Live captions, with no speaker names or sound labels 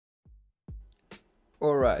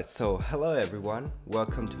Alright, so hello everyone,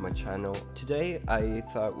 welcome to my channel. Today I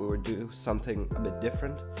thought we would do something a bit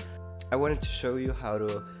different. I wanted to show you how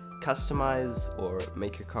to customize or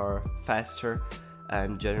make your car faster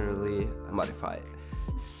and generally modify it.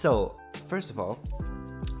 So first of all,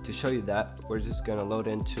 to show you that, we're just gonna load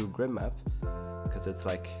into grid map because it's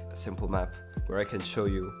like a simple map where I can show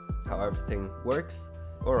you how everything works.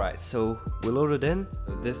 Alright, so we loaded in.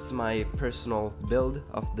 This is my personal build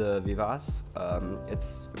of the Vivas.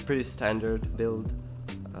 It's a pretty standard build.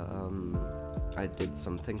 I did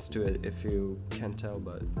some things to it if you can't tell,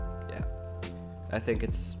 but yeah. I think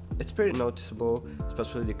it's pretty noticeable,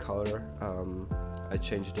 especially the color. I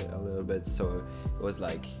changed it a little bit so it was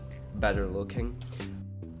like better looking.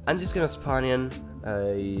 I'm just gonna spawn in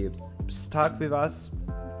a stock Vivas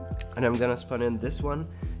and I'm gonna spawn in this one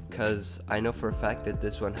because I know for a fact that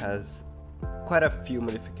this one has quite a few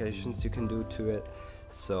modifications you can do to it.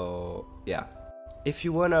 So yeah, if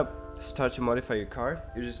you wanna start to modify your car,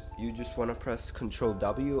 you just wanna press Ctrl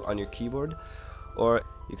W on your keyboard, or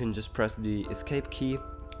you can just press the escape key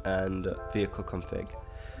and vehicle config.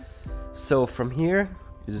 So from here,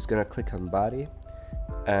 you're just gonna click on body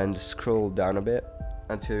and scroll down a bit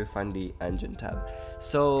until you find the engine tab.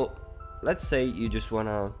 So let's say you just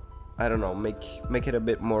wanna, I don't know, make it a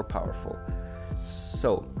bit more powerful.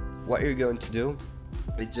 So what you're going to do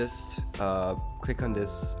is just click on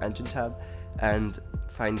this engine tab and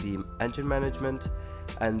find the engine management.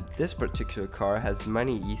 And this particular car has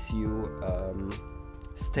many ECU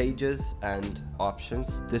stages and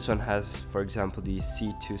options. This one has, for example, the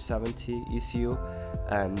C270 ECU,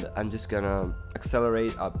 and I'm just gonna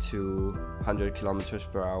accelerate up to 100 kilometers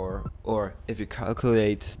per hour, or if you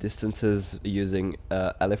calculate distances using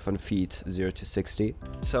elephant feet 0 to 60.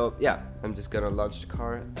 So yeah, I'm just gonna launch the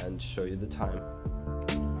car and show you the time.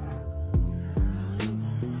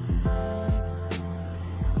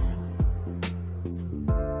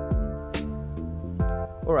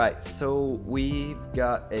 Alright, so we've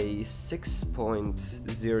got a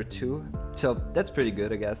 6.02, so that's pretty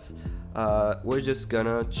good, I guess. We're just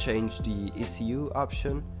gonna change the ECU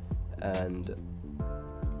option and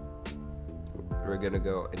we're gonna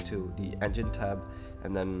go into the engine tab,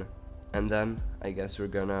 and then I guess we're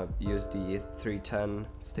gonna use the 310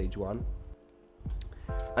 stage 1.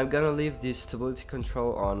 I'm gonna leave the stability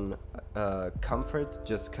control on comfort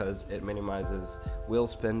just because it minimizes wheel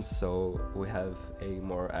spin, so we have a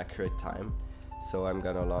more accurate time. So I'm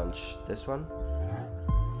gonna launch this one.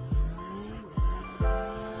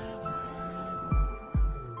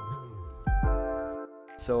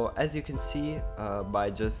 So as you can see, by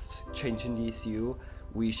just changing the ECU,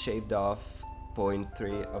 we shaved off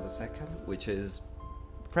 0.3 of a second, which is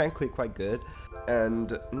frankly quite good.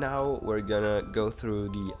 And now we're gonna go through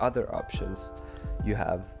the other options you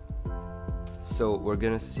have. So we're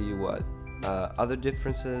gonna see what other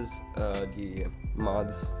differences the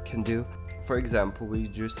mods can do. For example, we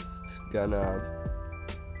just gonna,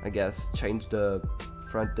 I guess, change the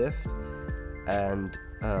front diff and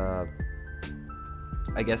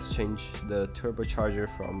I guess change the turbocharger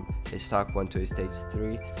from a stock 1 to a stage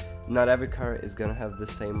 3. Not every car is gonna have the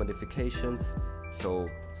same modifications, so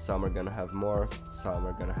some are gonna have more, some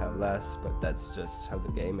are gonna have less, but that's just how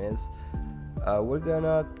the game is. We're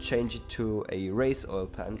gonna change it to a race oil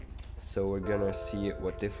pan, so we're gonna see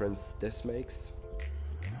what difference this makes.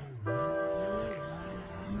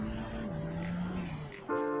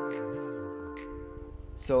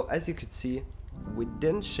 So as you could see, we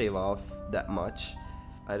didn't shave off that much.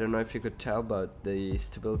 I don't know if you could tell, but the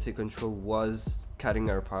stability control was cutting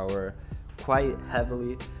our power quite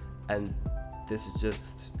heavily, and this is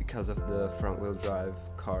just because of the front wheel drive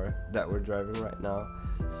car that we're driving right now,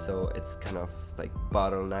 so it's kind of like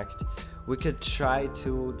bottlenecked. We could try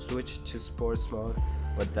to switch to sports mode,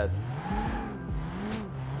 but that's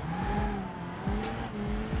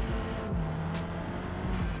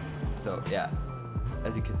so yeah,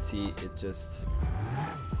 as you can see, it just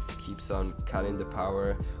keeps on cutting the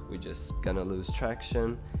power. We're just gonna lose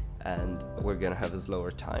traction and we're gonna have a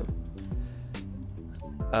slower time.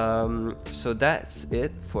 So that's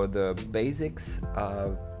it for the basics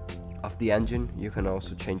of the engine. You can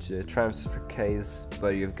also change the transfer case,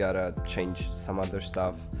 but you've gotta change some other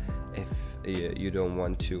stuff if you don't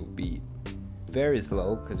want to be very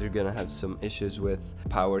slow, because you're gonna have some issues with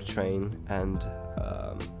powertrain and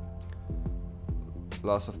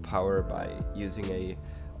loss of power by using a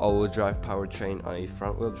all-wheel drive powertrain on a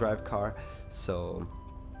front-wheel drive car, so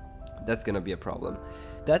that's gonna be a problem.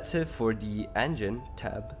 That's it for the engine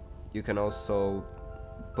tab. You can also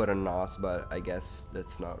put a NOS, but I guess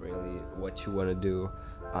that's not really what you want to do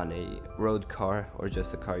on a road car or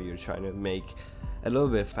just a car you're trying to make a little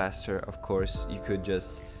bit faster, of course you could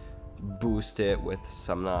just boost it with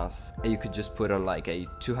some NOS. You could just put on like a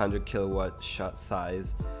 200 kilowatt shot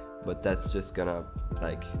size, but that's just gonna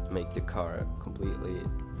like make the car completely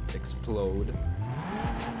explode.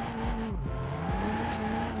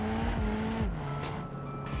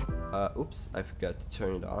 Oops, I forgot to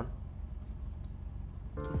turn it on.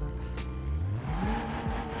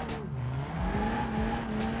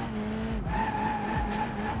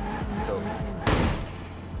 So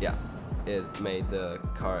yeah, it made the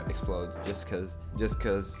car explode just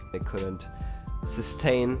cause it couldn't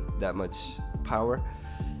sustain that much power.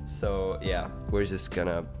 So yeah, we're just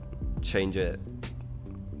gonna change it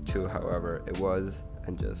to however it was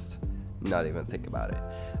and just not even think about it.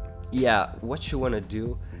 Yeah, what you want to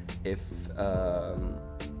do if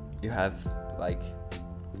you have like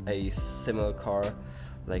a similar car,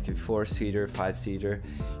 like a 4-seater, 5-seater,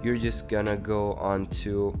 you're just gonna go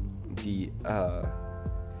onto the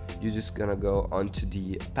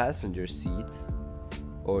passenger seats,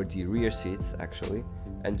 or the rear seats actually,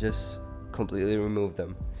 and just completely remove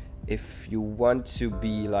them. If you want to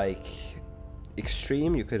be like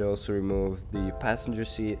extreme, you could also remove the passenger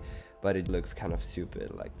seat, but it looks kind of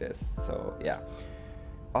stupid like this. So yeah,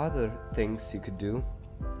 other things you could do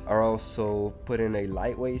are also put in a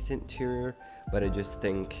lightweight interior, but I just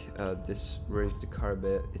think this ruins the car a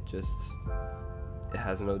bit. It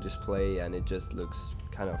has no display and it just looks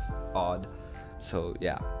kind of odd. So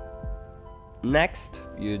yeah, next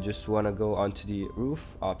you just want to go onto the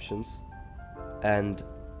roof options, and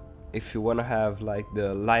if you want to have like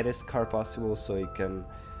the lightest car possible so you can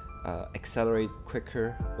accelerate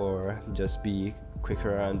quicker or just be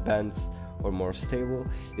quicker around bends or more stable,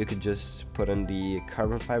 you could just put on the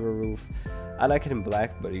carbon fiber roof. I like it in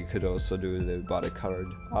black, but you could also do the body colored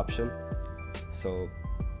option. So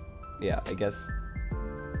yeah, I guess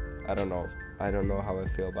I don't know how I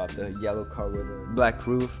feel about the yellow car with a black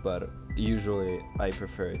roof, but usually I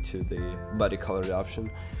prefer it to the body colored option.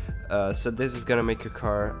 So this is gonna make your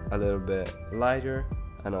car a little bit lighter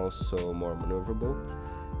and also more maneuverable.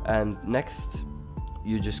 And next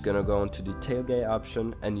you're just gonna go into the tailgate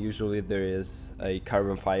option, and usually there is a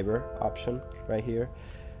carbon fiber option right here.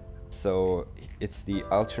 So it's the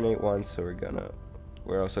alternate one, so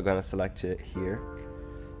we're also gonna select it here.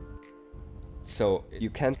 So you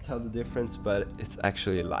can't tell the difference, but it's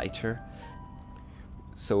actually lighter.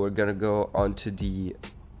 So we're gonna go onto the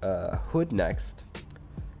hood next,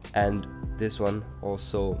 and this one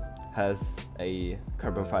also has a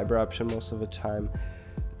carbon fiber option most of the time.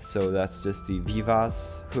 So that's just the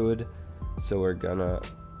Vivas hood. So we're gonna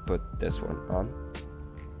put this one on,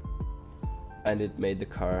 and it made the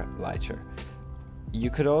car lighter. You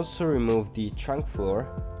could also remove the trunk floor,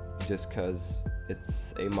 just because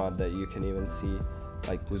it's a mod that you can even see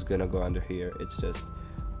like who's gonna go under here. It's just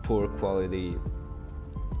poor quality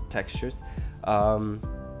textures.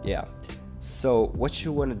 Yeah, so what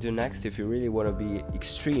you want to do next, if you really want to be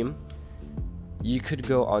extreme, you could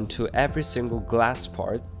go onto every single glass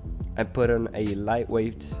part and put on a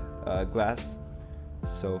lightweight glass.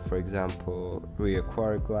 So for example, rear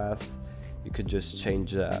quarter glass, you could just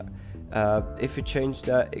change that. If you change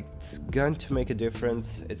that, it's going to make a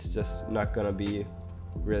difference. It's just not gonna be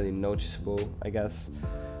really noticeable, I guess.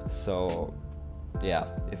 So yeah,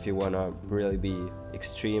 if you wanna really be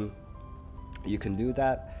extreme, you can do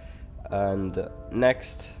that. And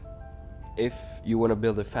next, if you want to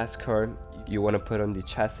build a fast car, you want to put on the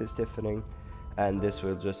chassis stiffening, and this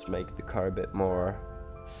will just make the car a bit more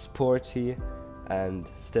sporty and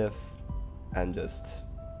stiff and just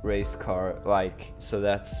race car like. So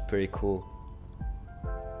that's pretty cool.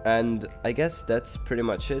 And I guess that's pretty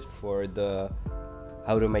much it for the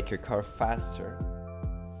how to make your car faster.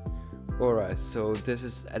 Alright, so this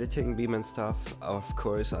is editing Beam and stuff. Of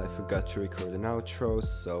course, I forgot to record an outro,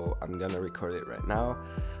 so I'm gonna record it right now.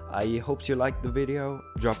 I hope you liked the video.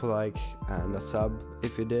 Drop a like and a sub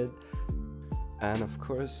if you did. And of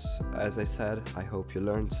course, as I said, I hope you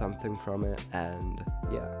learned something from it, and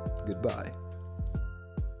yeah, goodbye.